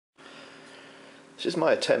This is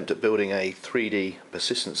my attempt at building a 3D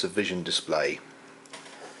persistence of vision display.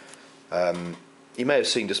 You may have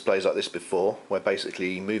seen displays like this before, where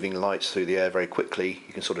basically moving lights through the air very quickly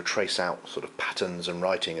you can sort of trace out sort of patterns and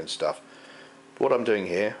writing and stuff. What I'm doing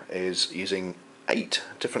here is using 8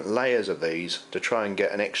 different layers of these to try and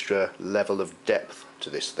get an extra level of depth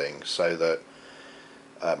to this thing, so that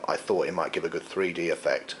I thought it might give a good 3D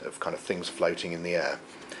effect of kind of things floating in the air.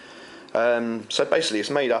 So basically it's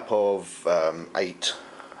made up of 8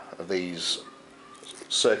 of these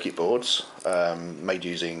circuit boards made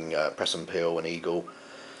using press and peel and eagle.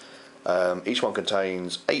 Each one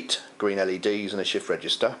contains 8 green LEDs and a shift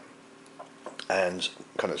register, and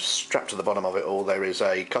kind of strapped to the bottom of it all there is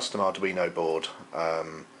a custom Arduino board,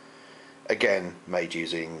 again made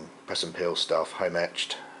using press and peel stuff, home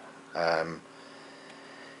etched,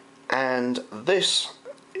 and this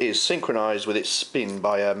is synchronized with its spin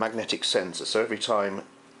by a magnetic sensor. So every time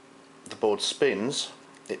the board spins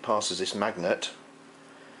it passes this magnet,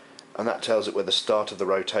 and that tells it where the start of the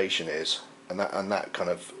rotation is, and that kind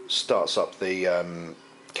of starts up the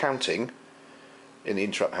counting in the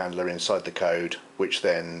interrupt handler inside the code, which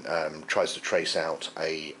then tries to trace out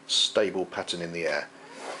a stable pattern in the air.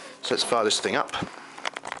 So let's fire this thing up.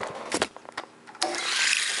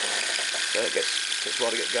 So it takes a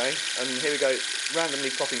while to get going, and here we go,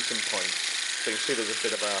 randomly popping some points. So you can see there's a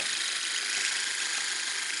bit of a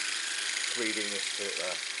 3D-ness to it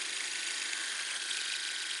there.